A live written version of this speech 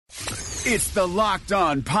It's the Locked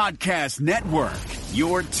On Podcast Network,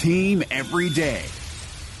 your team every day.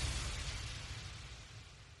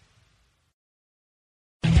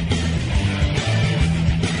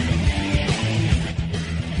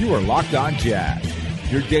 You are Locked On Jazz,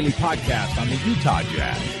 your daily podcast on the Utah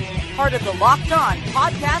Jazz. Part of the Locked On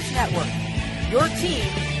Podcast Network, your team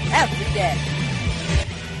every day.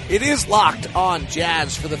 It is Locked On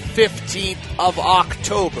Jazz for the 15th of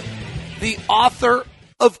October. The author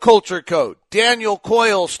of Culture Code, Daniel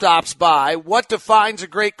Coyle, stops by. What defines a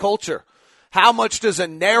great culture? How much does a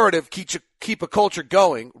narrative keep a culture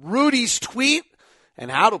going? Rudy's tweet,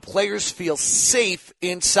 and how do players feel safe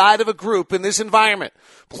inside of a group in this environment?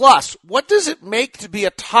 Plus, what does it make to be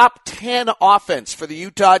a top 10 offense for the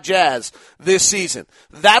Utah Jazz this season?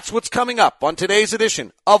 That's what's coming up on today's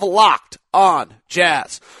edition of Locked On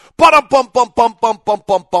Jazz.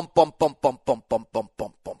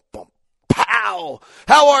 Pow!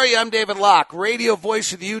 How are you? I'm David Locke, radio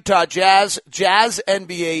voice of the Utah Jazz, Jazz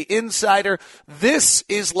NBA insider. This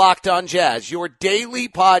is Locked On Jazz, your daily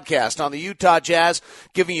podcast on the Utah Jazz,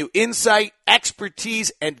 giving you insight,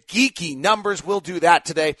 expertise, and geeky numbers. We'll do that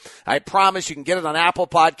today. I promise you can get it on Apple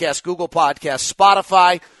Podcasts, Google Podcasts,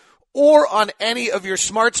 Spotify, or on any of your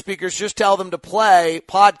smart speakers. Just tell them to play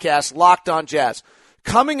podcast Locked On Jazz.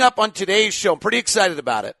 Coming up on today's show, I'm pretty excited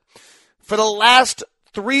about it. For the last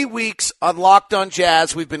 3 weeks on Locked On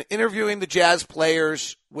Jazz, we've been interviewing the Jazz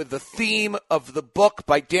players with the theme of the book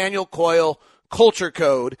by Daniel Coyle, Culture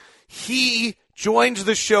Code. He joins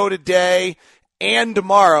the show today and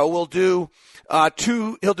tomorrow. We'll do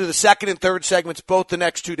he'll do the second and third segments both the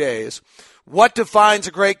next 2 days. What defines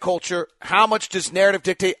a great culture? How much does narrative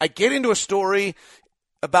dictate? I get into a story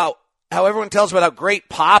about how everyone tells about how great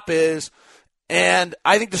pop is, and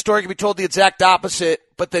I think the story can be told the exact opposite,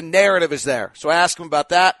 but the narrative is there. So I ask him about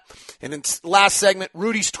that. And in last segment,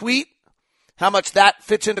 Rudy's tweet, how much that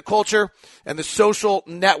fits into culture and the social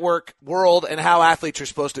network world and how athletes are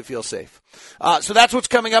supposed to feel safe. So that's what's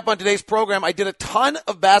coming up on today's program. I did a ton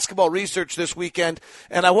of basketball research this weekend,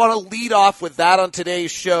 and I want to lead off with that on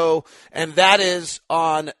today's show, and that is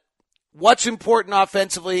on what's important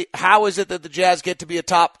offensively, how is it that the Jazz get to be a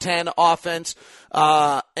top 10 offense,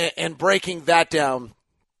 and breaking that down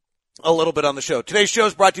a little bit on the show. Today's show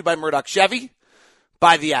is brought to you by Murdoch Chevy,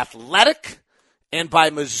 by The Athletic, and by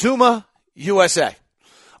Mazuma USA.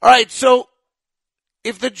 All right, so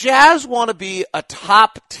if the Jazz want to be a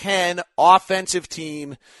top 10 offensive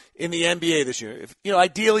team in the NBA this year,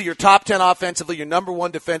 ideally you're top 10 offensively, you're number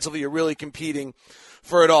one defensively, you're really competing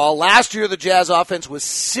for it all. Last year, the Jazz offense was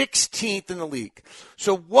 16th in the league.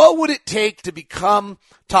 So what would it take to become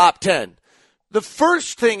top 10? The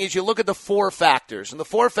first thing is you look at the four factors, and the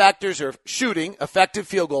four factors are shooting, effective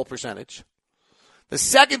field goal percentage. The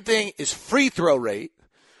second thing is free throw rate.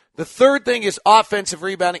 The third thing is offensive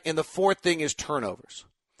rebounding, and the fourth thing is turnovers.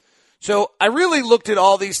 So I really looked at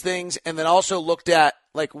all these things and then also looked at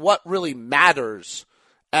what really matters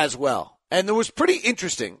as well. And it was pretty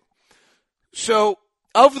interesting. So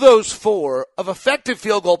of those four, of effective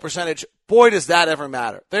field goal percentage, boy, does that ever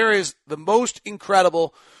matter. There is the most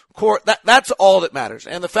incredible core. That's all that matters.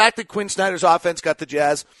 And the fact that Quinn Snyder's offense got the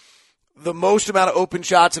Jazz the most amount of open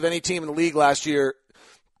shots of any team in the league last year,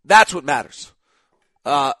 that's what matters.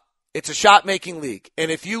 It's a shot-making league.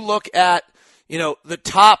 And if you look at, the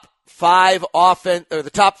top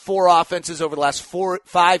the top four offenses over the last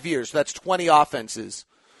 5 years, so that's 20 offenses,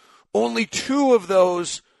 only two of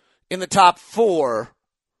those in the top four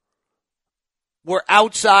were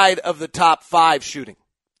outside of the top 5 shooting.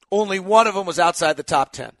 Only one of them was outside the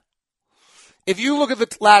top 10. If you look at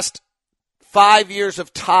the last 5 years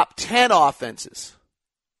of top 10 offenses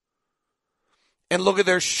and look at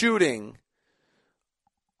their shooting,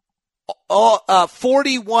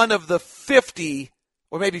 41 of the 50,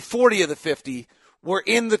 or maybe 40 of the 50, were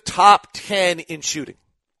in the top 10 in shooting.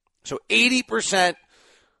 So 80%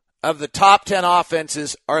 of the top 10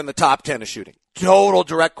 offenses are in the top 10 of shooting. Total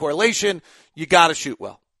direct correlation. You got to shoot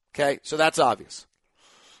well. Okay, so that's obvious.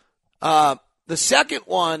 The second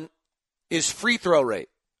one is free throw rate.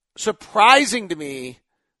 Surprising to me,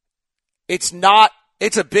 it's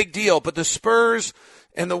a big deal, but the Spurs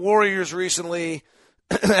and the Warriors recently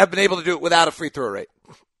have been able to do it without a free throw rate.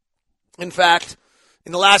 In fact,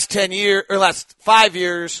 in the last 5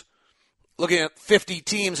 years, looking at 50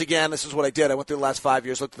 teams again, this is what I did. I went through the last 5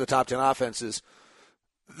 years, looked at the top 10 offenses.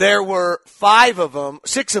 There were 6 of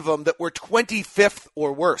them that were 25th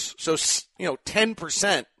or worse. So,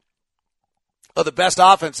 10% of the best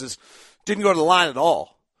offenses didn't go to the line at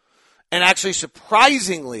all. And actually,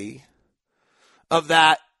 surprisingly, of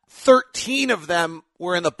that, 13 of them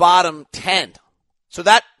were in the bottom 10. So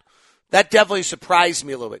that That definitely surprised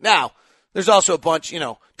me a little bit. Now, there's also a bunch,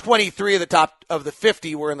 23 of the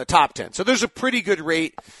 50 were in the top 10. So there's a pretty good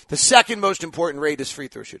rate. The second most important rate is free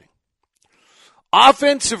throw shooting.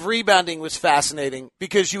 Offensive rebounding was fascinating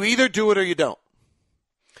because you either do it or you don't.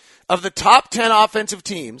 Of the top 10 offensive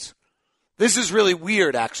teams, this is really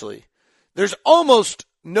weird, actually. There's almost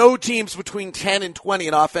no teams between 10 and 20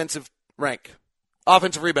 in offensive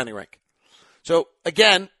rebounding rank. So,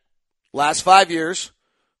 again, last 5 years,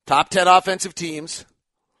 top 10 offensive teams,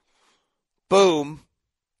 boom.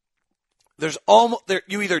 There's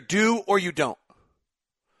you either do or you don't.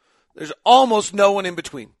 There's almost no one in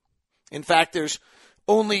between. In fact, there's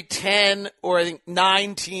only 10 or I think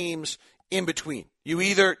 9 teams in between. You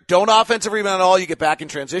either don't offensive rebound at all, you get back in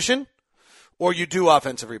transition, or you do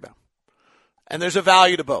offensive rebound. And there's a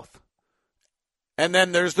value to both. And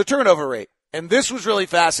then there's the turnover rate. And this was really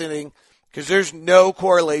fascinating because there's no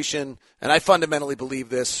correlation, and I fundamentally believe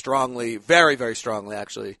this strongly, very, very strongly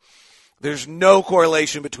actually. There's no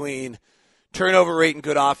correlation between turnover rate and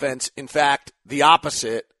good offense. In fact, the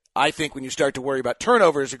opposite. I think when you start to worry about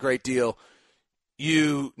turnovers a great deal,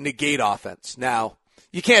 you negate offense. Now,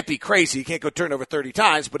 you can't be crazy. You can't go turnover 30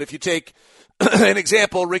 times, but if you take an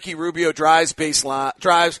example, Ricky Rubio drives to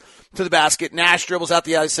the basket, Nash dribbles out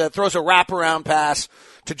the outside, throws a wraparound pass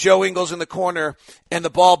to Joe Ingles in the corner, and the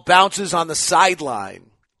ball bounces on the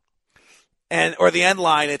sideline or the end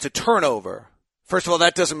line, it's a turnover. First of all,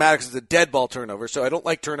 that doesn't matter because it's a dead ball turnover, so I don't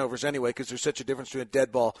like turnovers anyway because there's such a difference between a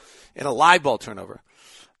dead ball and a live ball turnover.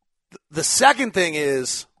 The second thing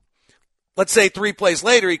is, let's say 3 plays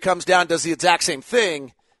later, he comes down, does the exact same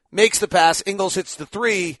thing, makes the pass, Ingles hits the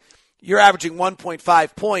 3, you're averaging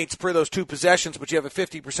 1.5 points per those 2 possessions, but you have a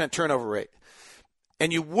 50% turnover rate.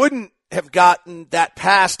 And you wouldn't have gotten that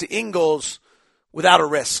pass to Ingles without a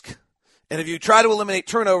risk. And if you try to eliminate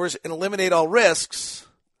turnovers and eliminate all risks,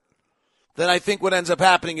 then I think what ends up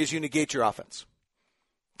happening is you negate your offense.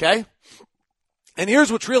 Okay? And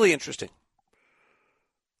here's what's really interesting.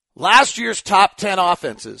 Last year's top 10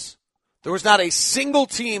 offenses, there was not a single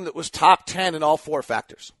team that was top 10 in all 4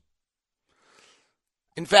 factors.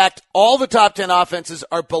 In fact, all the top 10 offenses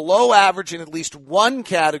are below average in at least one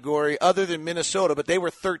category other than Minnesota, but they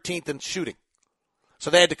were 13th in shooting. So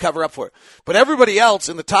they had to cover up for it. But everybody else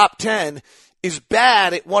in the top 10 is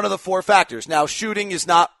bad at one of the 4 factors. Now, shooting is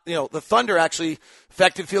not, the Thunder actually,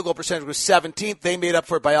 effective field goal percentage was 17th. They made up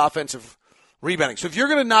for it by offensive rebounding. So if you're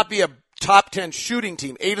going to not be a top 10 shooting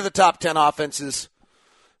team, 8 of the top 10 offenses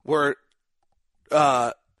were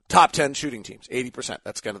top 10 shooting teams, 80%.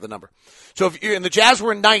 That's kind of the number. So and the Jazz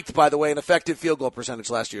were 9th, by the way, in effective field goal percentage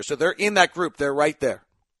last year. So they're in that group. They're right there.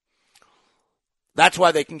 That's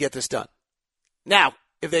why they can get this done. Now,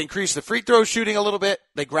 if they increase the free throw shooting a little bit,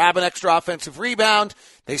 they grab an extra offensive rebound,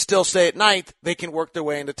 they still stay at 9th, they can work their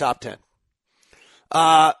way into top 10.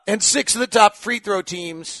 And 6 of the top free throw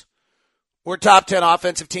teams were top 10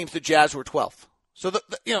 offensive teams. The Jazz were 12th. So,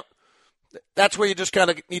 that's where you just kind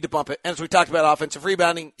of need to bump it. And as we talked about offensive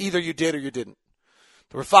rebounding, either you did or you didn't.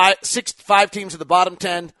 There were 5 teams in the bottom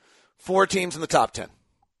 10, 4 teams in the top 10,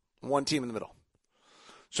 1 team in the middle.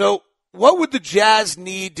 So what would the Jazz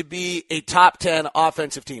need to be a top 10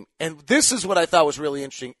 offensive team? And this is what I thought was really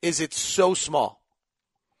interesting, is it's so small.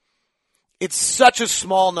 It's such a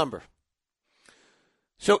small number.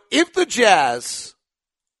 So if the Jazz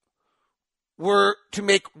were to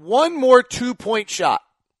make one more 2-point shot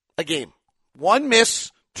a game, one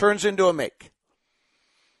miss turns into a make,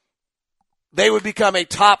 they would become a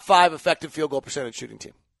top 5 effective field goal percentage shooting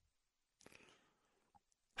team.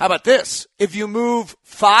 How about this? If you move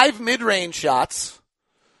 5 mid-range shots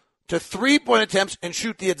to 3-point attempts and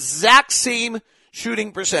shoot the exact same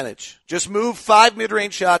shooting percentage, just move 5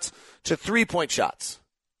 mid-range shots to 3-point shots.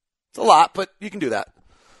 It's a lot, but you can do that.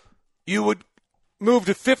 You would move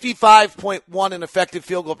to 55.1 in effective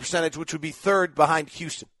field goal percentage, which would be 3rd behind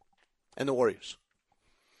Houston and the Warriors.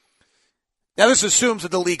 Now, this assumes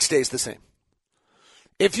that the league stays the same.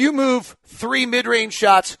 If you move 3 mid-range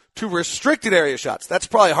shots to restricted area shots, that's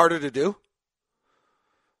probably harder to do.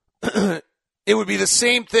 It would be the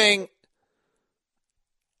same thing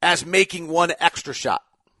as making 1 extra shot.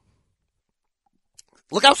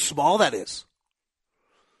 Look how small that is.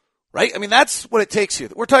 Right? I mean, that's what it takes here.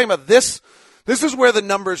 We're talking about this. This is where the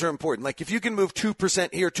numbers are important. Like if you can move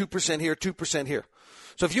 2% here, 2% here, 2% here.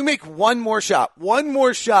 So if you make one more shot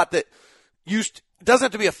that doesn't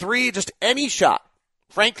have to be a 3, just any shot.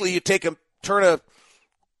 Frankly, you turn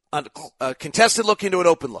a contested look into an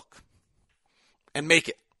open look and make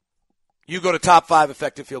it. You go to top 5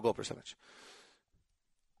 effective field goal percentage.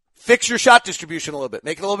 Fix your shot distribution a little bit.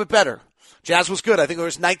 Make it a little bit better. Jazz was good. I think it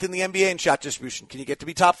was 9th in the NBA in shot distribution. Can you get to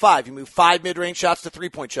be top 5? You move 5 mid-range shots to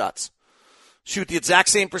 3-point shots. Shoot the exact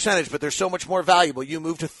same percentage, but they're so much more valuable. You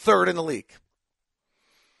move to 3rd in the league.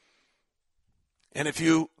 And if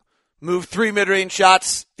you move 3 mid-range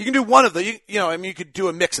shots, you can do one of them. You could do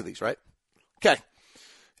a mix of these, right? Okay.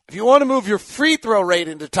 If you want to move your free throw rate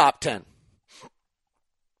into top 10,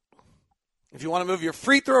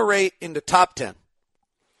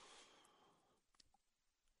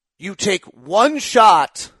 you take one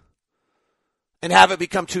shot and have it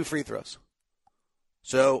become 2 free throws.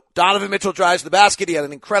 So Donovan Mitchell drives the basket. He had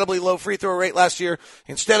an incredibly low free throw rate last year.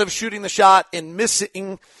 Instead of shooting the shot and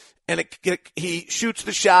missing, and he shoots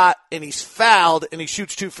the shot and he's fouled and he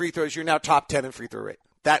shoots 2 free throws, you're now top 10 in free throw rate.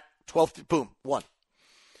 That 12th, boom, 1.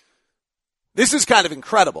 This is kind of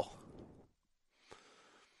incredible.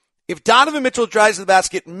 If Donovan Mitchell drives to the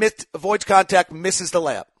basket, avoids contact, misses the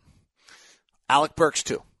layup. Alec Burks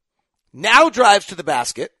too. Now drives to the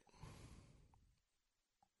basket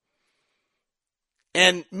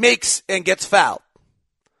and makes and gets fouled.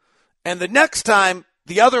 And the next time,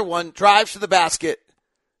 the other one drives to the basket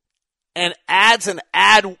and adds an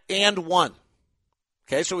add and 1.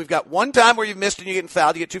 Okay, so we've got one time where you've missed and you're getting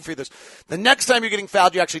fouled. You get 2 free throws. The next time you're getting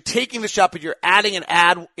fouled, you're actually taking the shot, but you're adding an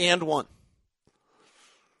add and 1.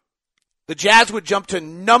 The Jazz would jump to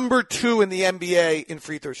number 2 in the NBA in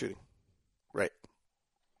free throw shooting. Right.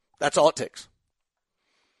 That's all it takes.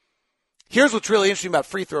 Here's what's really interesting about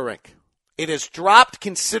free throw rank. It has dropped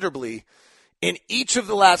considerably in each of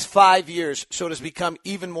the last 5 years, so it has become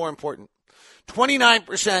even more important.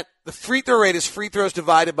 29%, the free throw rate is free throws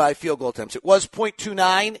divided by field goal attempts. It was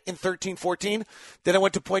 0.29 in 13-14. Then it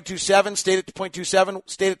went to 0.27, stayed at 0.27,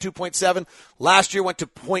 stayed at 2.7. Last year went to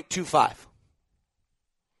 0.25.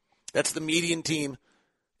 That's the median team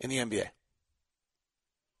in the NBA.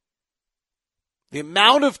 The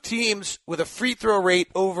amount of teams with a free throw rate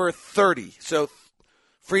over 30, so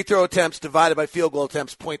free throw attempts divided by field goal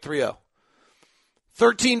attempts, 0.30.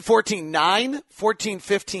 13-14, 9.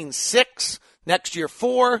 14-15, 6. Next year,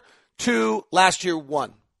 4. 2. Last year,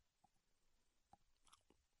 1.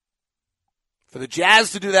 For the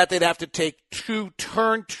Jazz to do that, they'd have to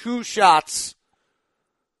turn 2 shots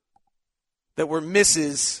that were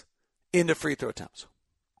misses into free throw attempts.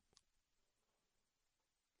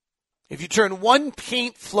 If you turn 1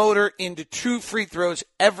 paint floater into 2 free throws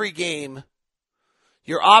every game,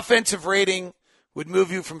 your offensive rating would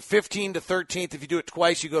move you from 15th to 13th. If you do it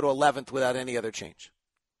twice, you go to 11th without any other change.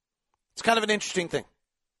 It's kind of an interesting thing.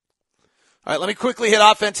 All right, let me quickly hit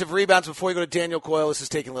offensive rebounds before we go to Daniel Coyle. This is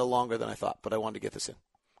taking a little longer than I thought, but I wanted to get this in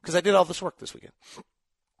because I did all this work this weekend.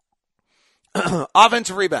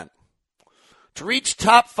 Offensive rebound. To reach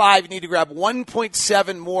top 5, you need to grab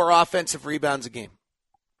 1.7 more offensive rebounds a game.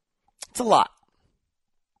 It's a lot.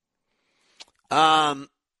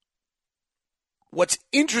 What's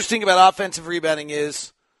interesting about offensive rebounding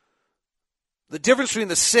is the difference between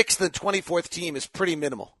the 6th and 24th team is pretty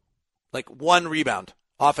minimal. Like 1 rebound,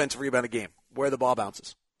 offensive rebound a game, where the ball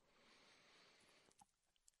bounces.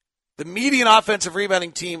 The median offensive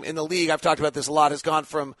rebounding team in the league, I've talked about this a lot, has gone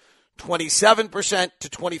from 27% to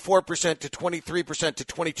 24% to 23% to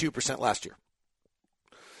 22% last year.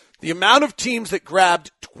 The amount of teams that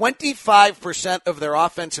grabbed 25% of their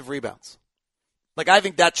offensive rebounds, like I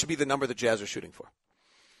think that should be the number the Jazz are shooting for.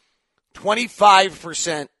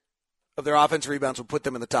 25% of their offensive rebounds will put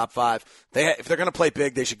them in the top 5. If they're going to play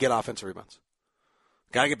big, they should get offensive rebounds.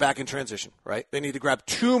 Got to get back in transition, right? They need to grab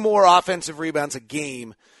 2 more offensive rebounds a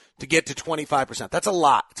game to get to 25%. That's a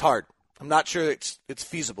lot. It's hard. I'm not sure it's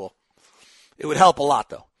feasible. It would help a lot,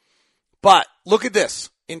 though. But look at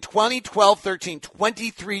this. In 2012-13,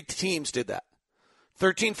 23 teams did that.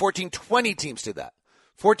 13-14, 20 teams did that.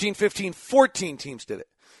 14-15, 14 teams did it.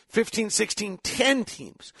 15-16, 10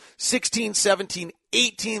 teams. 16-17,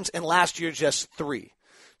 8 teams. And last year, just 3.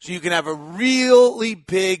 So you can have a really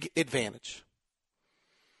big advantage.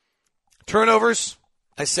 Turnovers,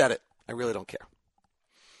 I said it. I really don't care.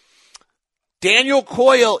 Daniel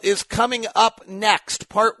Coyle is coming up next.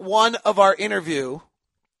 Part 1 of our interview.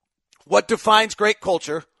 What defines great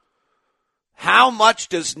culture? How much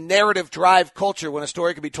does narrative drive culture when a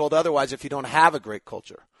story can be told otherwise if you don't have a great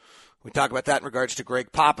culture? We talk about that in regards to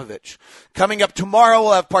Greg Popovich. Coming up tomorrow,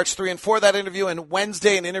 we'll have parts 3 and 4 of that interview, and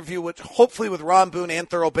Wednesday an interview hopefully with Ron Boone and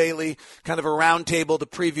Thurl Bailey, kind of a round table to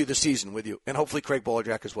preview the season with you, and hopefully Craig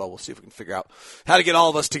Bolerjack as well. We'll see if we can figure out how to get all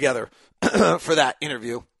of us together for that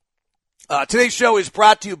interview. Today's show is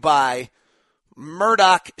brought to you by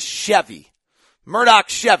Murdoch Chevy. Murdoch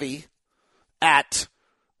Chevy at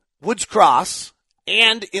Woods Cross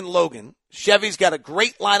and in Logan Chevy's got a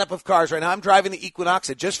great lineup of cars right now. I'm driving the Equinox.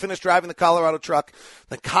 I just finished driving the Colorado truck.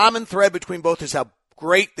 The common thread between both is how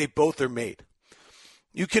great they both are made.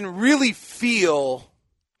 You can really feel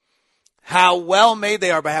how well made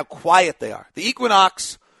they are by how quiet they are. The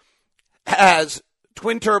Equinox has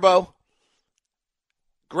twin turbo,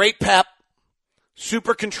 great pep,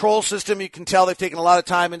 super control system. You can tell they've taken a lot of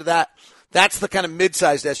time into that. That's the kind of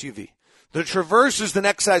mid-sized SUV. The Traverse is the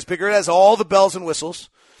next size bigger. It has all the bells and whistles.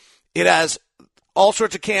 It has all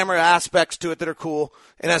sorts of camera aspects to it that are cool.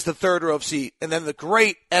 It has the third row seat. And then the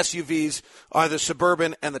great SUVs are the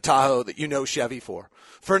Suburban and the Tahoe that you know Chevy for.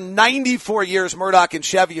 For 94 years, Murdoch and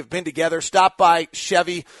Chevy have been together. Stop by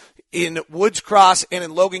Chevy in Woods Cross and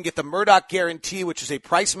in Logan. Get the Murdoch Guarantee, which is a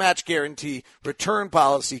price match guarantee, return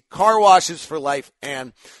policy, car washes for life,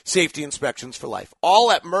 and safety inspections for life.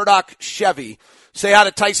 All at Murdoch Chevy. Say hi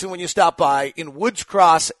to Tyson when you stop by in Woods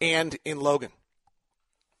Cross and in Logan.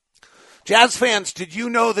 Jazz fans, did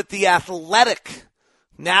you know that The Athletic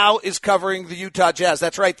now is covering the Utah Jazz?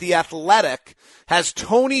 That's right. The Athletic has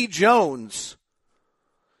Tony Jones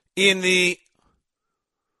in the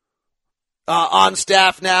on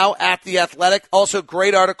staff now at The Athletic. Also,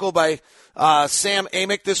 great article by Sam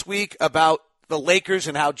Amick this week about the Lakers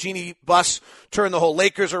and how Jeannie Buss turned the whole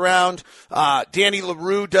Lakers around. Danny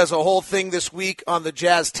LaRue does a whole thing this week on the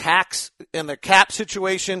Jazz tax and their cap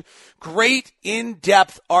situation. Great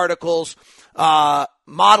in-depth articles.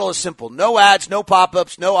 Model is simple. No ads, no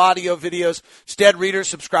pop-ups, no audio videos. Instead, readers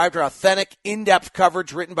subscribe to authentic, in-depth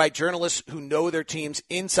coverage written by journalists who know their teams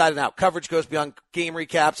inside and out. Coverage goes beyond game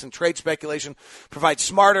recaps and trade speculation, provides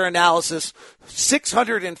smarter analysis.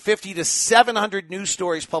 650 to 700 news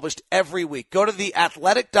stories published every week. Go to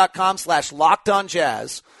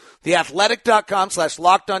theathletic.com/lockedonjazz.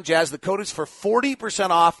 Theathletic.com/lockedonjazz. The code is for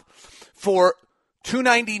 40% off for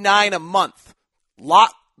 $2.99 a month.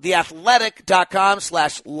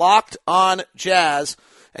 Theathletic.com/lockedonjazz,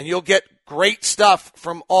 and you'll get great stuff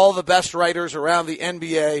from all the best writers around the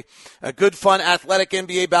NBA. A good, fun, athletic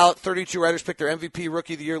NBA ballot. 32 writers pick their MVP,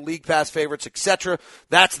 Rookie of the Year, League Pass favorites, etc.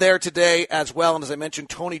 That's there today as well. And as I mentioned,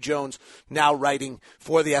 Tony Jones now writing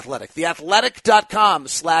for The Athletic.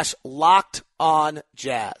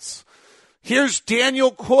 Theathletic.com/lockedonjazz. Here's Daniel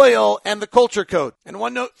Coyle and the Culture Code. And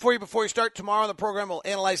one note for you before you start. Tomorrow on the program, we'll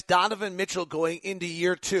analyze Donovan Mitchell going into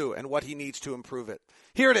year 2 and what he needs to improve it.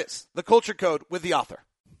 Here it is, the Culture Code with the author.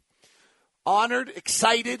 Honored,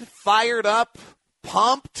 excited, fired up,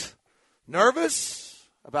 pumped, nervous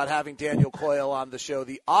about having Daniel Coyle on the show,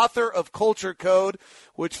 the author of Culture Code,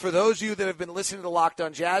 which for those of you that have been listening to Locked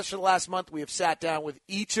on Jazz for the last month, we have sat down with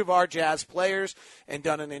each of our Jazz players and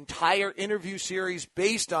done an entire interview series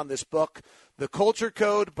based on this book, The Culture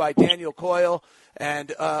Code by Daniel Coyle.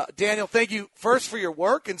 And Daniel, thank you first for your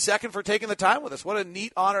work and second for taking the time with us. What a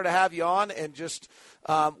neat honor to have you on, and just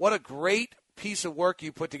what a great piece of work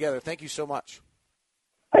you put together. Thank you so much.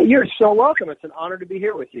 You're so welcome. It's an honor to be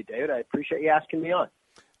here with you, David. I appreciate you asking me on.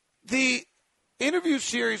 The interview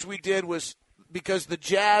series we did was because the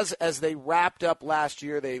Jazz, as they wrapped up last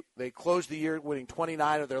year, they closed the year winning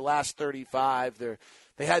 29 of their last 35.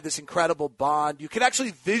 They had this incredible bond. You could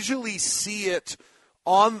actually visually see it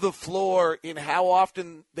on the floor in how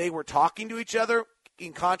often they were talking to each other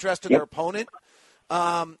in contrast to their opponent.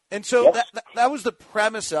 And so that was the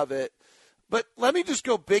premise of it. But let me just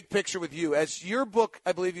go big picture with you. As your book,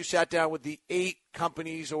 I believe you sat down with the 8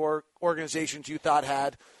 companies or organizations you thought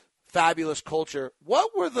had fabulous culture.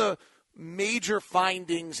 What were the major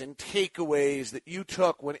findings and takeaways that you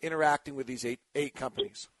took when interacting with these eight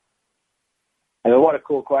companies? I mean, what a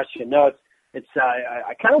cool question. No,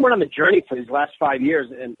 I kind of went on the journey for these last 5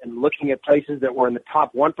 years and looking at places that were in the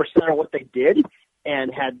top 1% of what they did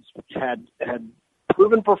and had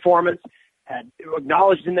proven performance, had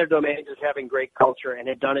acknowledged in their domains as having great culture, and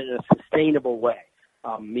had done it in a sustainable way.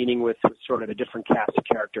 Meaning with sort of a different cast of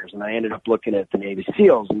characters. And I ended up looking at the Navy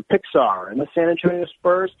SEALs and Pixar and the San Antonio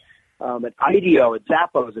Spurs, at IDEO, at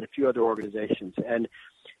Zappos, and a few other organizations. And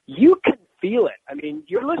you can feel it. I mean,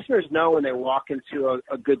 your listeners know when they walk into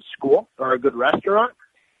a good school or a good restaurant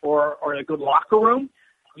or a good locker room,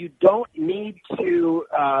 you don't need to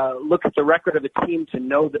look at the record of a team to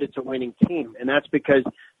know that it's a winning team. And that's because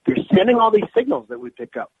they're sending all these signals that we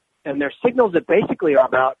pick up. And they're signals that basically are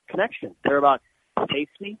about connection. They're about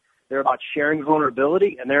safety, they're about sharing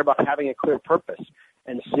vulnerability, and they're about having a clear purpose.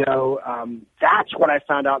 And so that's what I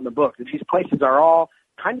found out in the book, that these places are all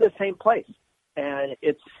kind of the same place. And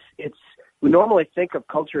we normally think of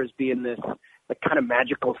culture as being this kind of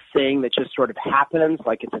magical thing that just sort of happens,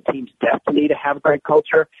 like it's a team's destiny to have great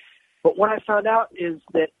culture. But what I found out is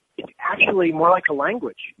that it's actually more like a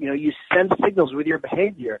language. You send signals with your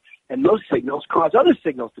behavior, and those signals cause other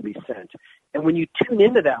signals to be sent. And when you tune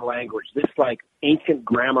into that language, this like ancient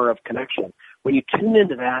grammar of connection, when you tune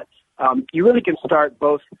into that, you really can start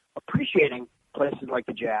both appreciating places like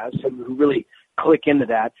the Jazz who really click into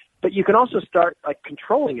that, but you can also start like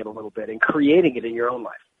controlling it a little bit and creating it in your own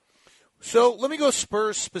life. So let me go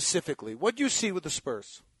Spurs specifically. What do you see with the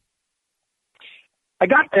Spurs? I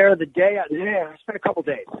got there the day I spent a couple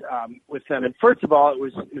days with them, and first of all, it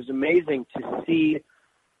was amazing to see.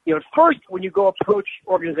 At first, when you go approach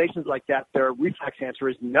organizations like that, their reflex answer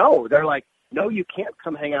is no. They're like, no, you can't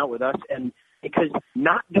come hang out with us, and because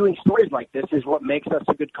not doing stories like this is what makes us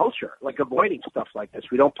a good culture, like avoiding stuff like this.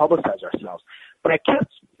 We don't publicize ourselves. But I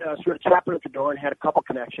kept sort of tapping at the door and had a couple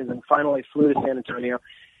connections, and finally flew to San Antonio,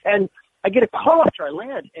 and I get a call after I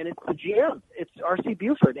land, and it's the GM. It's R.C.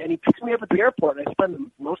 Buford, and he picks me up at the airport, and I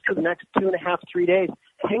spend most of the next 2.5, 3 days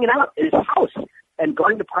hanging out at his house and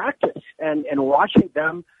going to practice and watching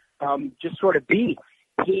them just sort of be.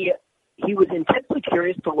 He was intensely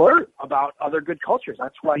curious to learn about other good cultures.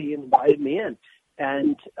 That's why he invited me in.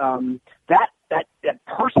 And that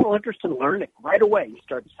personal interest in learning, right away you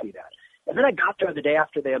start to see that. And then I got there the day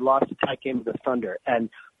after they had lost a tight game to the Thunder, and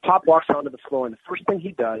Pop walks onto the floor, and the first thing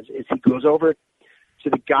he does is he goes over to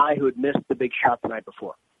the guy who had missed the big shot the night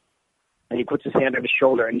before. And he puts his hand on his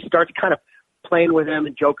shoulder, and he starts kind of playing with him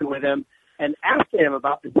and joking with him and asking him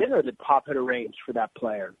about the dinner that Pop had arranged for that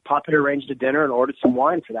player. Pop had arranged a dinner and ordered some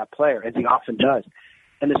wine for that player, as he often does.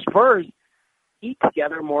 And the Spurs eat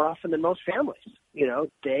together more often than most families.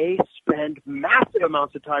 They spend massive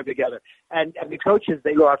amounts of time together. And the coaches,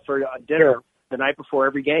 they go out for a dinner the night before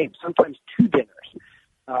every game, sometimes 2 dinners,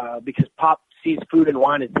 because Pop sees food and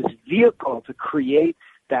wine as this vehicle to create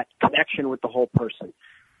that connection with the whole person.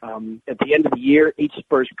 At the end of the year, each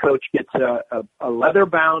Spurs coach gets a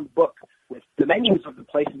leather-bound book with the menus of the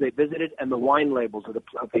places they visited and the wine labels of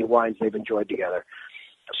the wines they've enjoyed together.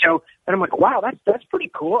 So, and I'm like, wow, that's pretty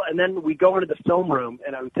cool. And then we go into the film room,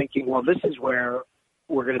 and I'm thinking, well, this is where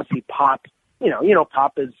we're going to see Pop.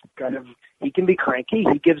 Pop is he can be cranky.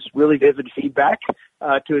 He gives really vivid feedback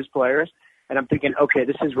to his players. And I'm thinking, okay,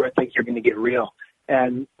 this is where things are going to get real.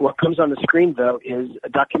 And what comes on the screen, though, is a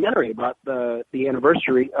documentary about the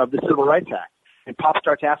anniversary of the Civil Rights Act. And Pop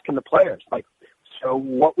starts asking the players, like, so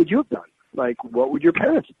what would you have done? Like, what would your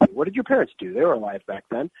parents do? What did your parents do? They were alive back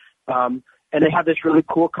then. And they have this really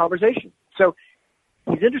cool conversation. So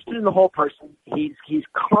he's interested in the whole person. He's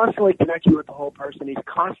constantly connecting with the whole person. He's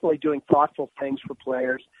constantly doing thoughtful things for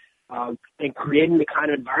players and creating the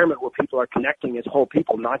kind of environment where people are connecting as whole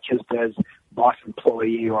people, not just as boss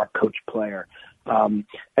employee or coach player.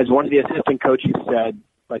 As one of the assistant coaches said,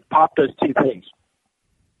 like, Pop does 2 things.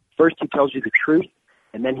 First, he tells you the truth,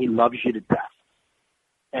 and then he loves you to death.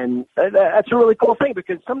 And that's a really cool thing,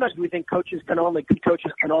 because sometimes we think good coaches can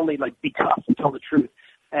only like be tough and tell the truth.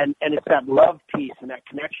 And it's that love piece and that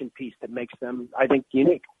connection piece that makes them, I think,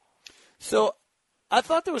 unique. So I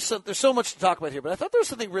thought there's so much to talk about here, but I thought there was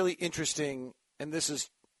something really interesting, and this is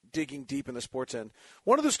digging deep in the sports end.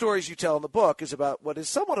 One of the stories you tell in the book is about what is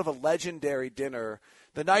somewhat of a legendary dinner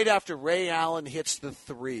the night after Ray Allen hits the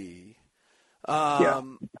 3.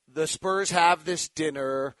 The Spurs have this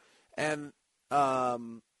dinner, and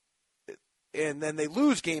then they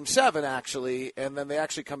lose Game 7, actually, and then they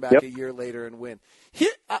actually come back a year later and win.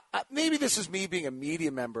 Here, maybe this is me being a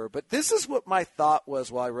media member, but this is what my thought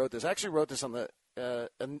was while I wrote this. I actually wrote this on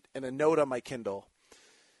in a note on my Kindle,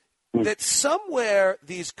 that somewhere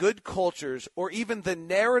these good cultures, or even the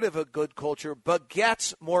narrative of good culture,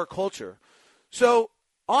 begets more culture. So,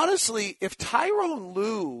 honestly, if Tyrone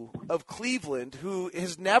Lue of Cleveland, who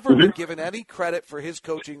has never been given any credit for his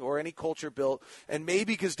coaching or any culture built, and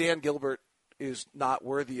maybe because Dan Gilbert is not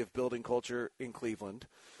worthy of building culture in Cleveland,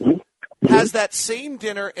 has that same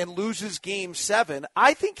dinner and loses Game 7,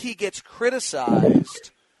 I think he gets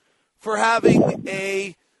criticized for having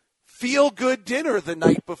a feel-good dinner the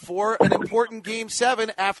night before an important Game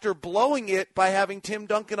 7 after blowing it by having Tim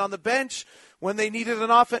Duncan on the bench when they needed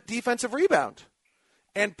an defensive rebound.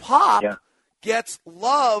 And Pop gets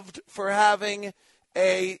loved for having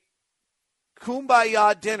a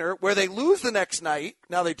kumbaya dinner where they lose the next night.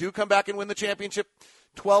 Now, they do come back and win the championship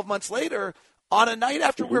 12 months later on a night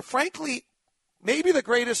after where, frankly, maybe the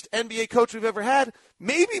greatest NBA coach we've ever had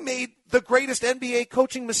maybe made the greatest NBA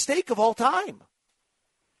coaching mistake of all time.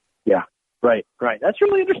 Yeah, right. That's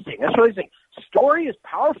really interesting. Story is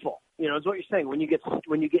powerful. Is what you're saying. When you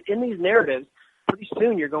get in these narratives, pretty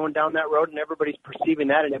soon you're going down that road and everybody's perceiving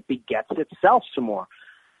that, and it begets itself some more.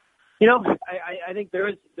 I think there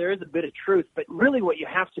is a bit of truth, but really what you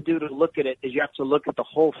have to do to look at it is you have to look at the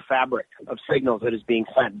whole fabric of signals that is being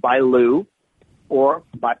sent by Lou or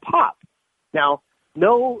by Pop. Now,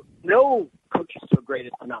 no coach is so great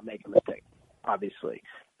as to not make a mistake, obviously.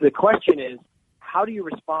 The question is, how do you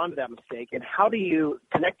respond to that mistake, and how do you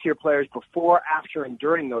connect to your players before, after, and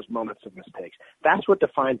during those moments of mistakes? That's what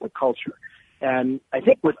defines the culture. And I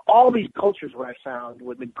think with all these cultures, what I found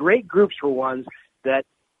with the great groups were ones that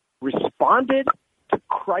responded to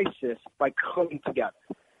crisis by coming together,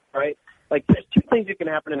 right? Like, there's two things that can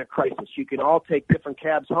happen in a crisis. You can all take different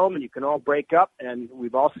cabs home and you can all break up, and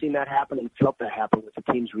we've all seen that happen and felt that happen with the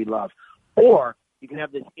teams we love. Or you can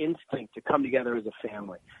have this instinct to come together as a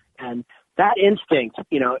family. And that instinct,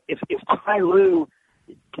 if Ty Lue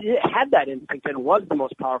had that instinct and was the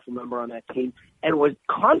most powerful member on that team and was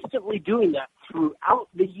constantly doing that throughout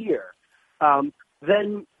the year,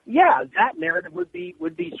 then yeah, that narrative would be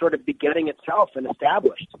sort of begetting itself and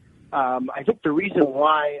established. I think the reason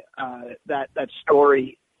why that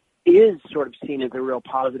story is sort of seen as a real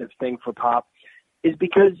positive thing for Pop is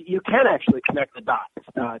because you can actually connect the dots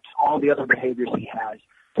to all the other behaviors he has,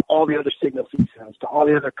 to all the other signals he sends, to all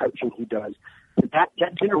the other coaching he does. That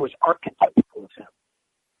dinner was archetypical of him.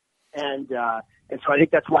 And so I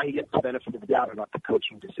think that's why he gets the benefit of the doubt about the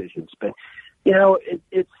coaching decisions. But,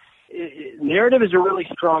 narrative is a really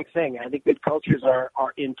strong thing. I think good cultures are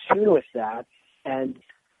in tune with that, and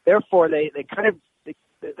therefore they're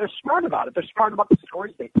smart about it. They're smart about the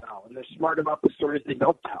stories they tell, and they're smart about the stories they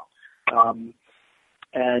don't tell.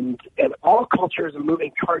 And all culture is a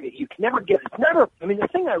moving target. You can never get it. The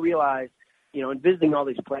thing I realized, in visiting all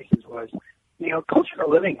these places was, culture is a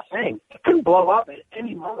living thing. It can blow up at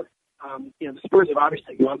any moment. The Spurs have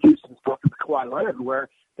obviously gone through some stuff with Kawhi Leonard where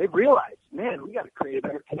they've realized, man, we got to create a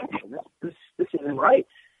better connection. This isn't right.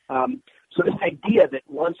 So this idea that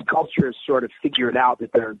once culture is sort of figured out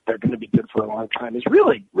that they're going to be good for a long time is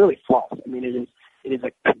really, really false. I mean, it's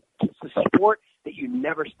a sport that you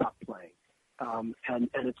never stop playing. And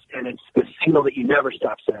it's the signal that you never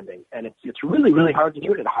stop sending. And it's really, really hard to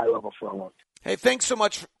do it at a high level for a long time. Hey, thanks so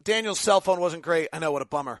much. Daniel's cell phone wasn't great. I know, what a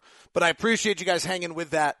bummer. But I appreciate you guys hanging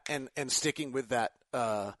with that and sticking with that.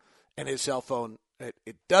 And his cell phone,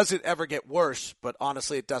 it doesn't ever get worse, but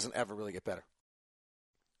honestly, it doesn't ever really get better.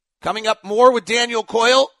 Coming up, more with Daniel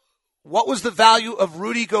Coyle. What was the value of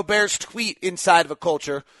Rudy Gobert's tweet inside of a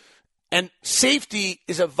culture? And safety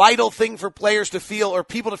is a vital thing for players to feel, or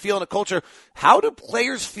people to feel in a culture. How do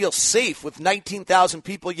players feel safe with 19,000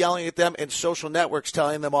 people yelling at them and social networks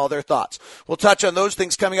telling them all their thoughts? We'll touch on those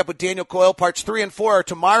things coming up with Daniel Coyle. Parts 3 and 4 are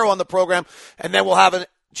tomorrow on the program, and then we'll have a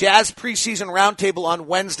Jazz preseason roundtable on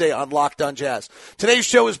Wednesday on Locked on Jazz. Today's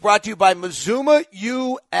show is brought to you by Mazuma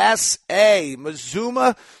USA.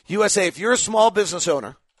 Mazuma USA. If you're a small business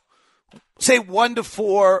owner, say 1 to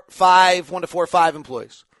 4 or 5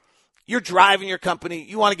 employees, you're driving your company,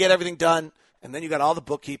 you want to get everything done, and then you got all the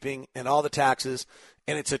bookkeeping and all the taxes,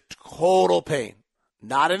 and it's a total pain.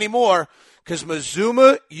 Not anymore, because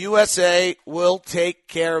Mazuma USA will take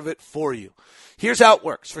care of it for you. Here's how it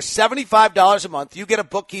works. For $75 a month, you get a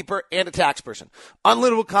bookkeeper and a tax person,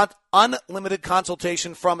 unlimited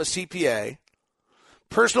consultation from a CPA,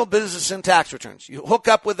 personal business and tax returns. You hook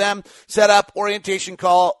up with them, set up orientation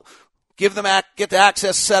call, get the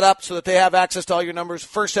access set up so that they have access to all your numbers.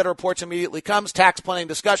 First set of reports immediately comes. Tax planning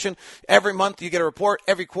discussion. Every month you get a report.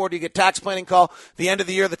 Every quarter you get tax planning call. The end of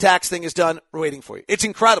the year, the tax thing is done, waiting for you. It's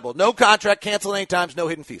incredible. No contract, cancel any times, no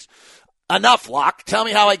hidden fees. Enough, Locke. Tell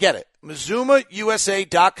me how I get it.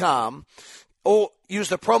 MazumaUSA.com. Oh, use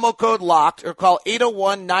the promo code LOCKED or call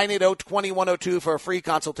 801-980-2102 for a free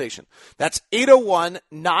consultation. That's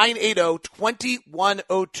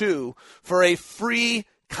 801-980-2102 for a free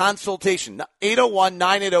consultation.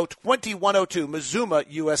 801-980-2102, Mazuma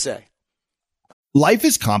USA. Life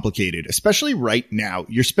is complicated, especially right now.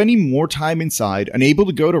 You're spending more time inside, unable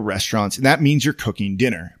to go to restaurants, and that means you're cooking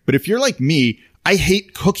dinner. But if you're like me, I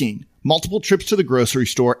hate cooking. Multiple trips to the grocery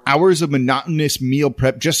store, hours of monotonous meal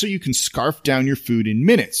prep just so you can scarf down your food in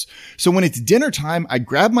minutes. So when it's dinner time, I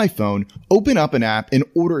grab my phone, open up an app, and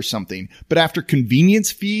order something. But after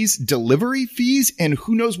convenience fees, delivery fees, and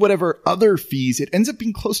who knows whatever other fees, it ends up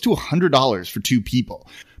being close to $100 for 2 people.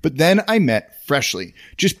 But then I met Freshly.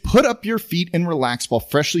 Just put up your feet and relax while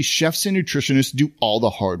Freshly chefs and nutritionists do all the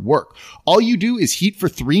hard work. All you do is heat for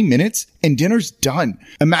 3 minutes and dinner's done.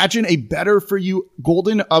 Imagine a better for you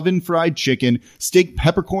golden oven fried chicken, steak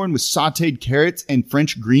peppercorn with sauteed carrots and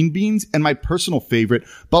French green beans, and my personal favorite,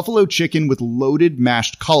 buffalo chicken with loaded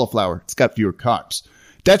mashed cauliflower. It's got fewer carbs.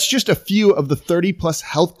 That's just a few of the 30 plus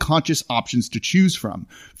health conscious options to choose from.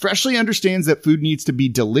 Freshly understands that food needs to be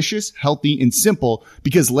delicious, healthy, and simple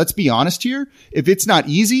because let's be honest here, if it's not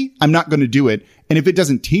easy, I'm not going to do it. And if it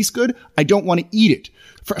doesn't taste good, I don't want to eat it.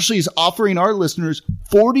 Freshly is offering our listeners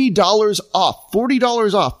 $40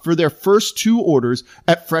 off for their first 2 orders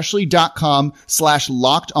at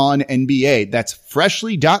freshly.com/lockedonnba. That's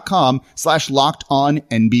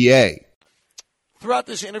freshly.com/lockedonnba. Throughout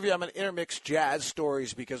this interview, I'm going to intermix jazz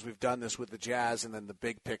stories because we've done this with the jazz and then the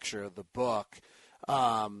big picture of the book.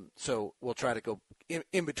 So we'll try to go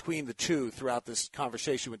in between the two throughout this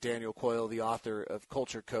conversation with Daniel Coyle, the author of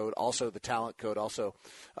Culture Code, also the Talent Code, also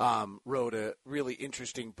wrote a really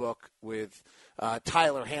interesting book with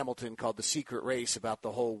Tyler Hamilton called The Secret Race about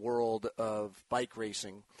the whole world of bike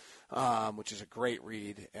racing, which is a great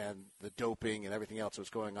read, and the doping and everything else that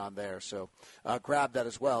was going on there. So grab that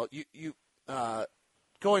as well.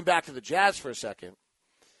 Going back to the jazz for a second,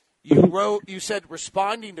 you said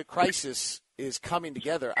responding to crisis is coming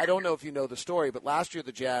together. I don't know if you know the story, but last year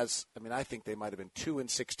the Jazz, I think they might have been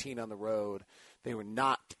 2-16 on the road. They were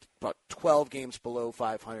not about 12 games below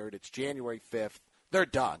 500. It's January 5th. They're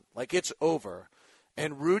done. Like, it's over.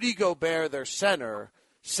 And Rudy Gobert, their center,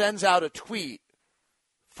 sends out a tweet,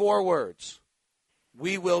 4 words,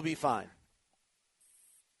 "We will be fine."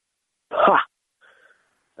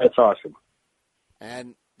 That's awesome.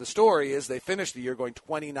 And the story is they finished the year going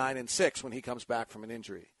 29-6 when he comes back from an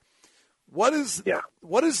injury. What does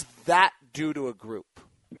that do to a group?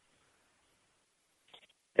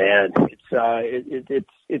 And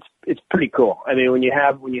it's pretty cool. I mean, when you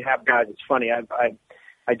have guys, it's funny. I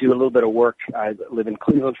do a little bit of work. I live in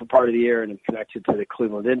Cleveland for part of the year, and I'm connected to the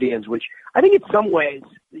Cleveland Indians, which I think in some ways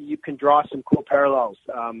you can draw some cool parallels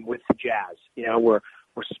with the Jazz. You know, we're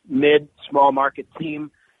small market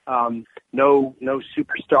team. No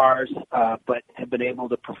superstars, but have been able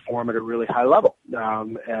to perform at a really high level,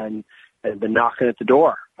 and been knocking at the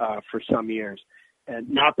door for some years, and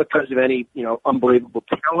not because of any unbelievable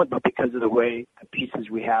talent, but because of the way the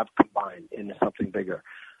pieces we have combined into something bigger,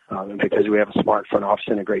 and because we have a smart front office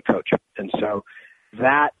and a great coach. And so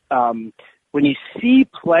that when you see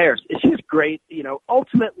players, it's just great.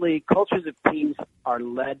 Ultimately, cultures of teams are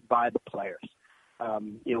led by the players.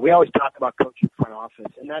 We always talk about coaching front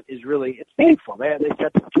office, and that is really, it's painful. They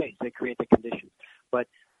set the stage, they create the conditions. But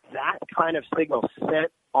that kind of signal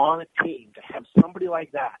sent on a team to have somebody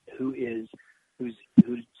like that who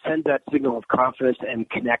sends that signal of confidence and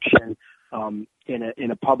connection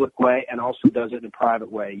in a public way, and also does it in a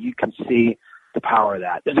private way, you can see the power of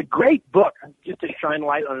that. There's a great book, just to shine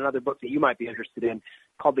light on another book that you might be interested in,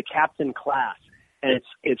 called The Captain Class, and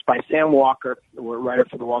it's by Sam Walker, a writer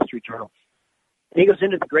for the Wall Street Journal. And he goes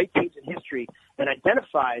into the great teams in history and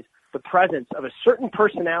identifies the presence of a certain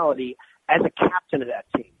personality as a captain of that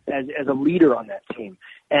team, as a leader on that team.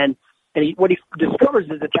 And what he discovers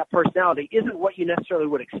is that personality isn't what you necessarily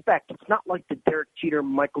would expect. It's not like the Derek Jeter,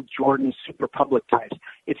 Michael Jordan, super public types.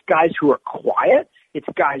 It's guys who are quiet. It's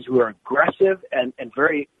guys who are aggressive and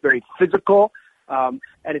very, very physical. And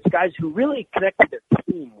it's guys who really connect to their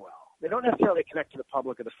team well. They don't necessarily connect to the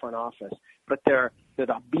public or the front office, but they're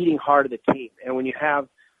the beating heart of the team. And when you have,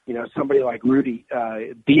 somebody like Rudy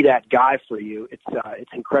be that guy for you, it's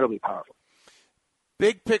incredibly powerful.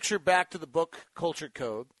 Big picture, back to the book Culture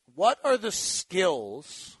Code. What are the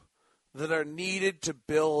skills that are needed to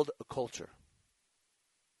build a culture?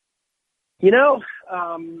 There's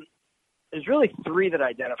really 3 that I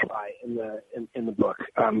identify in the book.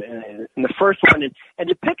 And the first one, and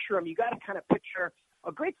to picture them, you got to kind of picture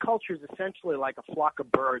a great culture is essentially like a flock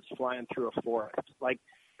of birds flying through a forest. Like,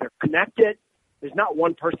 they're connected. There's not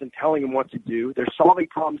one person telling them what to do. They're solving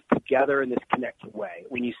problems together in this connected way.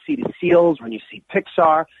 When you see the SEALs, when you see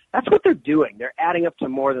Pixar, that's what they're doing. They're adding up to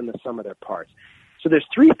more than the sum of their parts. So there's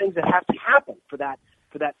 3 things that have to happen for that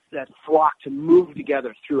flock to move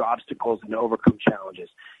together through obstacles and to overcome challenges.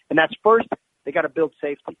 And that's first, they got to build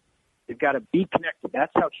safety. They've got to be connected.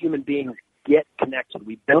 That's how human beings get connected.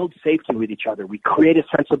 We build safety with each other. We create a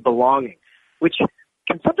sense of belonging, which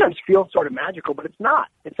can sometimes feel sort of magical, but it's not.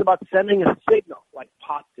 It's about sending a signal, like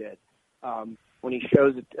Pop did when he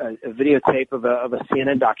shows a videotape of a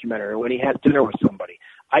CNN documentary, or when he has dinner with somebody.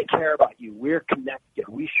 I care about you. We're connected.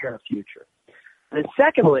 We share a future. And then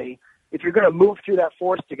secondly, if you're going to move through that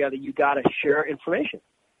forest together, you got to share information.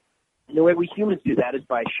 And the way we humans do that is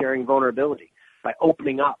by sharing vulnerability, by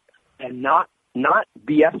opening up and not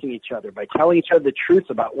BSing each other, by telling each other the truth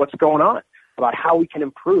about what's going on, about how we can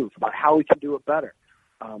improve, about how we can do it better.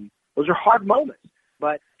 Those are hard moments,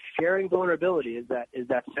 but sharing vulnerability is that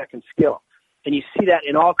second skill. And you see that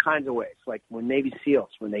in all kinds of ways, like when Navy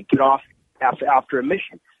SEALs, when they get off after a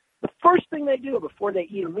mission. The first thing they do before they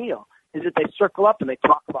eat a meal is that they circle up and they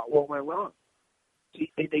talk about what went wrong.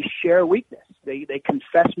 They share weakness. They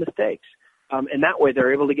confess mistakes. And that way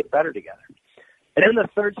they're able to get better together. And then the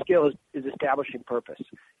third skill is establishing purpose.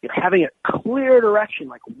 Having a clear direction,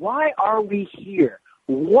 like, why are we here?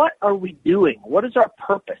 What are we doing? What is our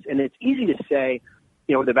purpose? And it's easy to say,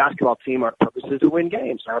 with the basketball team, our purpose is to win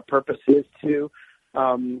games. Our purpose is to,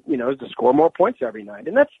 is to score more points every night.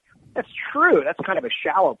 And that's true. That's kind of a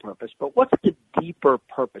shallow purpose. But what's the deeper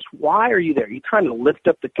purpose? Why are you there? Are you trying to lift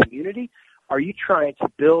up the community? Are you trying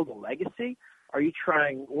to build a legacy? What are you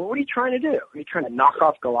trying to do? Are you trying to knock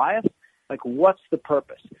off Goliath? Like, what's the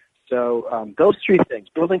purpose? So those three things: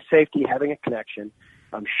 building safety, having a connection,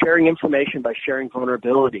 sharing information by sharing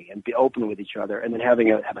vulnerability and be open with each other, and then have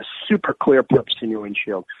a super clear purpose in your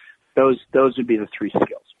windshield. Those would be the three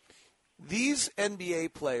skills. These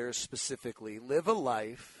NBA players specifically live a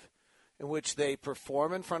life in which they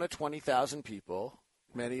perform in front of 20,000 people,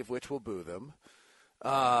 many of which will boo them,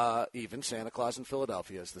 even Santa Claus in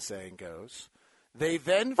Philadelphia, as the saying goes. They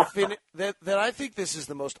then that I think this is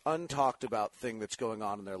the most untalked about thing that's going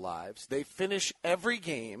on in their lives. They finish every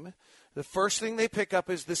game. The first thing they pick up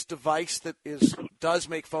is this device that does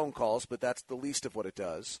make phone calls, but that's the least of what it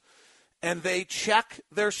does. And they check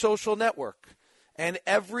their social network. And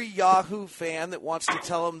every Yahoo fan that wants to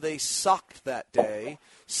tell them they sucked that day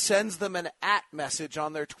sends them an @ message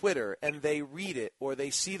on their Twitter, and they read it, or they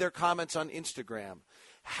see their comments on Instagram.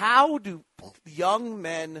 How do young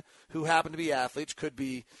men who happen to be athletes, could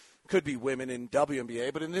be women in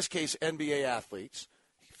WNBA, but in this case NBA athletes,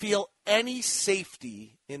 feel any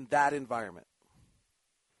safety in that environment?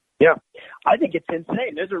 Yeah, I think it's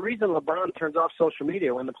insane. There's a reason LeBron turns off social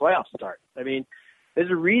media when the playoffs start. I mean,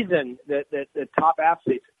 there's a reason that top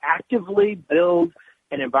athletes actively build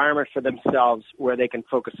an environment for themselves where they can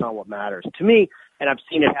focus on what matters. To me, and I've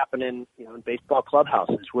seen it happen in baseball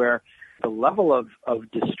clubhouses where the level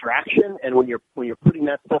of distraction, and when you're putting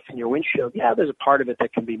that stuff in your windshield, yeah, there's a part of it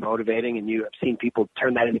that can be motivating, and you have seen people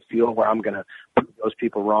turn that into fuel where I'm going to prove those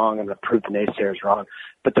people wrong, I'm going to prove the naysayers wrong.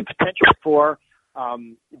 But the potential for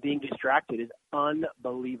being distracted is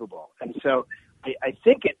unbelievable. And so I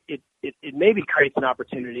think it maybe creates an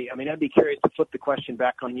opportunity. I mean, I'd be curious to flip the question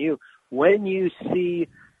back on you. When you see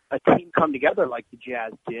a team come together like the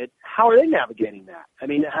Jazz did, how are they navigating that? I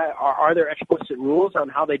mean, are there explicit rules on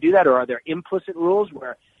how they do that, or are there implicit rules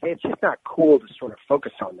where, hey, it's just not cool to sort of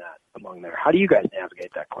focus on that among there? How do you guys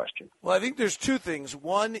navigate that question? Well, I think there's two things.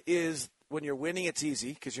 One is when you're winning, it's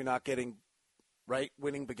easy because you're not getting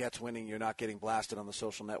winning begets winning. You're not getting blasted on the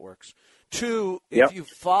social networks. Two, if you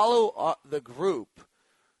follow the group,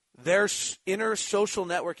 their inner social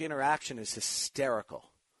network interaction is hysterical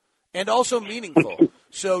and also meaningful.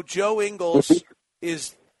 So Joe Ingles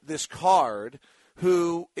is this card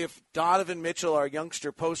who, if Donovan Mitchell, our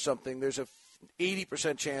youngster, posts something, there's a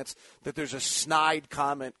 80% chance that there's a snide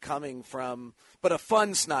comment coming from, but a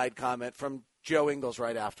fun snide comment from Joe Ingles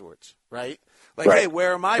right afterwards, right? Like, hey,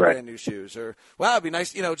 where are my brand new shoes? Or, wow, it'd be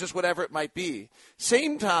nice, just whatever it might be.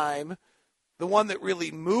 Same time, the one that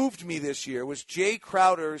really moved me this year was Jay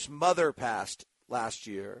Crowder's mother passed last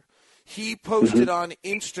year. He posted on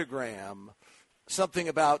Instagram something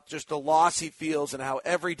about just the loss he feels and how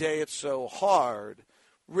every day it's so hard.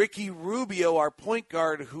 Ricky Rubio, our point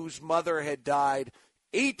guard, whose mother had died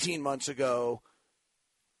 18 months ago,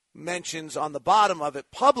 mentions on the bottom of it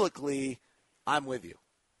publicly, I'm with you.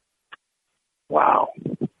 Wow.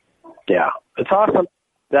 Yeah, it's awesome.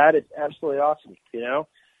 That is absolutely awesome,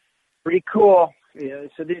 Pretty cool.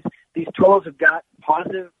 So these tools have got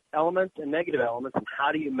positive elements and negative elements, and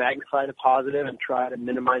how do you magnify the positive and try to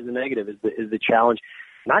minimize the negative is the challenge.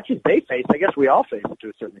 Not just they face, I guess we all face it to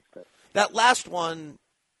a certain extent. That last one,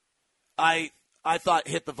 I thought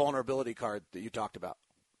hit the vulnerability card that you talked about.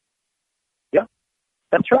 Yeah,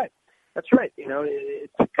 that's right. It's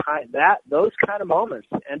those kind of moments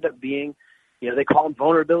end up being, they call them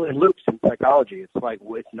vulnerability loops in psychology. It's like,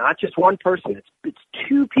 it's not just one person. It's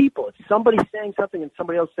two people. It's somebody saying something and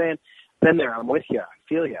somebody else saying, been there, I'm with you, I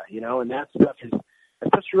feel you, and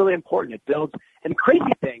that's really important. It builds. And the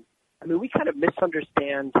crazy thing, I mean, we kind of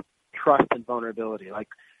misunderstand trust and vulnerability. Like,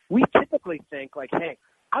 we typically think like, hey,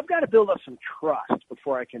 I've got to build up some trust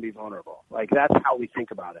before I can be vulnerable. Like, that's how we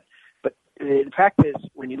think about it. But the fact is,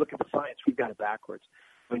 when you look at the science, we've got it backwards.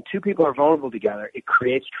 When two people are vulnerable together, it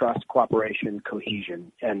creates trust, cooperation,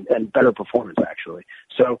 cohesion, and better performance, actually.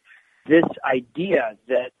 So this idea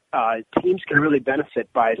that teams can really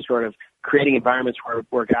benefit by sort of creating environments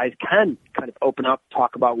where guys can kind of open up,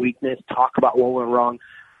 talk about weakness, talk about what went wrong.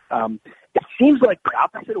 It seems like the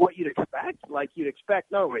opposite of what you'd expect. Like you'd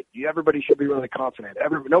expect, no, wait, everybody should be really confident.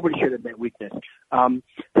 Nobody should admit weakness.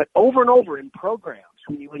 But over and over in programs,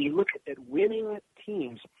 when you look at winning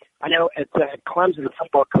teams, I know at Clemson, the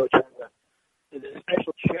football coach has a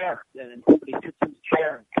special chair, and somebody sits in the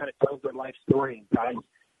chair and kind of tells their life story, and guys,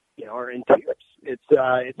 are in tears.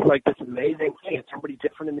 It's like this amazing thing. It's somebody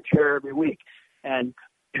different in the chair every week, and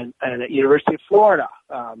at University of Florida,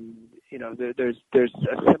 there's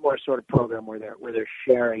a similar sort of program where they're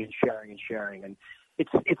sharing and sharing and sharing, and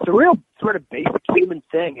it's a real sort of basic human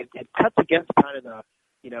thing. It cuts against kind of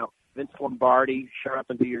the Vince Lombardi, shut up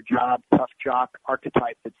and do your job, tough jock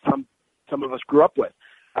archetype that some of us grew up with,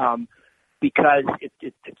 because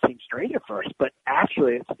it seems strange at first, but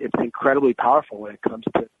actually it's incredibly powerful when it comes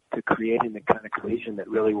to creating the kind of cohesion that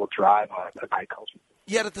really will drive a high culture.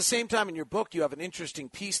 Yet at the same time, in your book, you have an interesting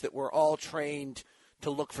piece that we're all trained to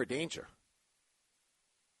look for danger.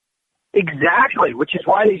 Exactly, which is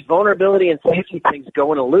why these vulnerability and safety things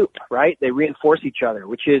go in a loop, right? They reinforce each other,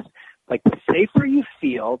 which is like the safer you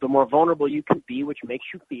feel, the more vulnerable you can be, which makes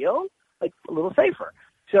you feel like a little safer.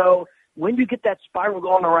 So when you get that spiral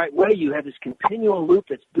going the right way, you have this continual loop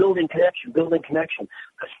that's building connection.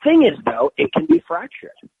 The thing is, though, it can be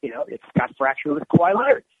fractured. It's got fractured with Kawhi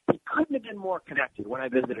Leonard. He couldn't have been more connected when I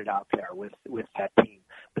visited out there with that team.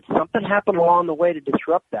 But something happened along the way to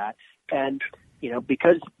disrupt that. And,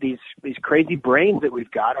 because these crazy brains that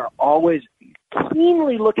we've got are always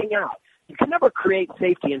keenly looking out. You can never create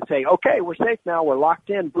safety and say, okay, we're safe now, we're locked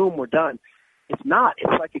in, boom, we're done. It's not.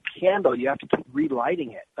 It's like a candle. You have to keep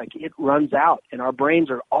relighting it. Like it runs out, and our brains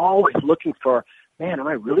are always looking for, man, am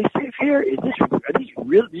I really safe here?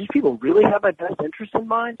 Do these people really have my best interest in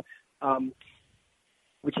mind?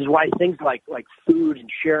 Which is why things like food and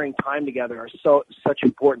sharing time together are such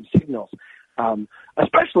important signals,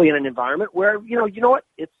 especially in an environment where you know what,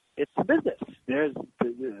 it's a business. There's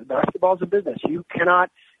basketball is a business. You cannot,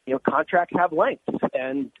 contracts have lengths,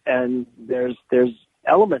 and there's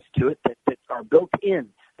elements to it that are built in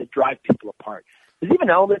that drive people apart. There's even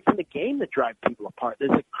elements in the game that drive people apart.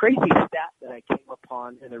 There's a crazy stat that I came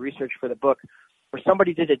upon in the research for the book where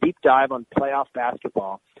somebody did a deep dive on playoff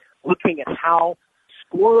basketball, looking at how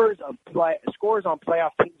scorers on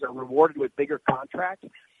playoff teams are rewarded with bigger contracts,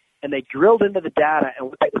 and they drilled into the data, and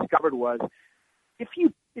what they discovered was if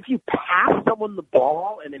you pass someone the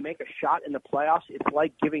ball and they make a shot in the playoffs, it's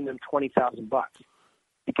like giving them $20,000,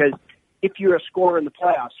 because if you're a scorer in the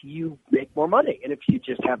playoffs, you make more money. And if you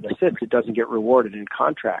just have the assists, it doesn't get rewarded in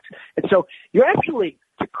contracts. And so you're actually,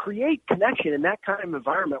 to create connection in that kind of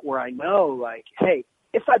environment where I know, like, hey,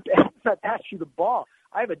 if I pass you the ball,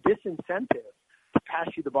 I have a disincentive to pass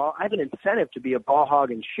you the ball. I have an incentive to be a ball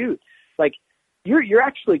hog and shoot. Like, you're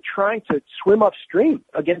actually trying to swim upstream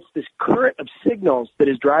against this current of signals that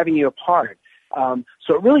is driving you apart.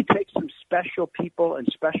 So it really takes some special people and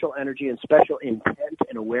special energy and special intent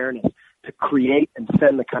and awareness to create and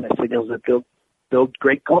send the kind of signals that build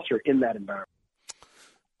great culture in that environment.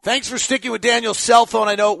 Thanks for sticking with Daniel's cell phone.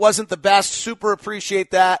 I know it wasn't the best. Super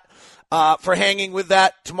appreciate that. For hanging with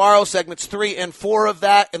that. Tomorrow, segments 3 and 4 of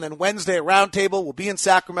that, and then Wednesday at Roundtable. We'll be in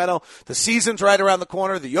Sacramento. The season's right around the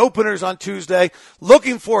corner. The opener's on Tuesday.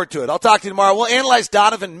 Looking forward to it. I'll talk to you tomorrow. We'll analyze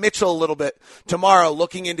Donovan Mitchell a little bit tomorrow,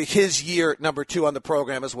 looking into his year number 2 on the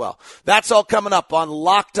program as well. That's all coming up on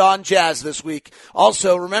Locked On Jazz this week.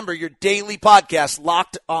 Also, remember your daily podcast,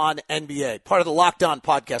 Locked On NBA, part of the Locked On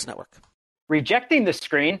Podcast Network. Rejecting the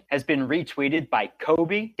Screen has been retweeted by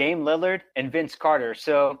Kobe, Dame Lillard, and Vince Carter,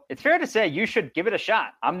 so it's fair to say you should give it a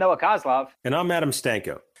shot. I'm Noah Kozlov. And I'm Adam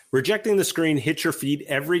Stanko. Rejecting the Screen hits your feed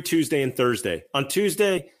every Tuesday and Thursday. On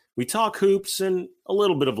Tuesday, we talk hoops and a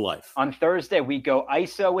little bit of life. On Thursday, we go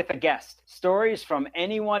ISO with a guest. Stories from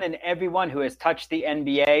anyone and everyone who has touched the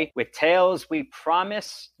NBA with tales we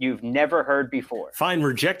promise you've never heard before. Find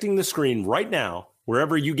Rejecting the Screen right now,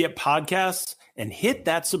 wherever you get podcasts, and hit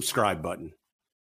that subscribe button.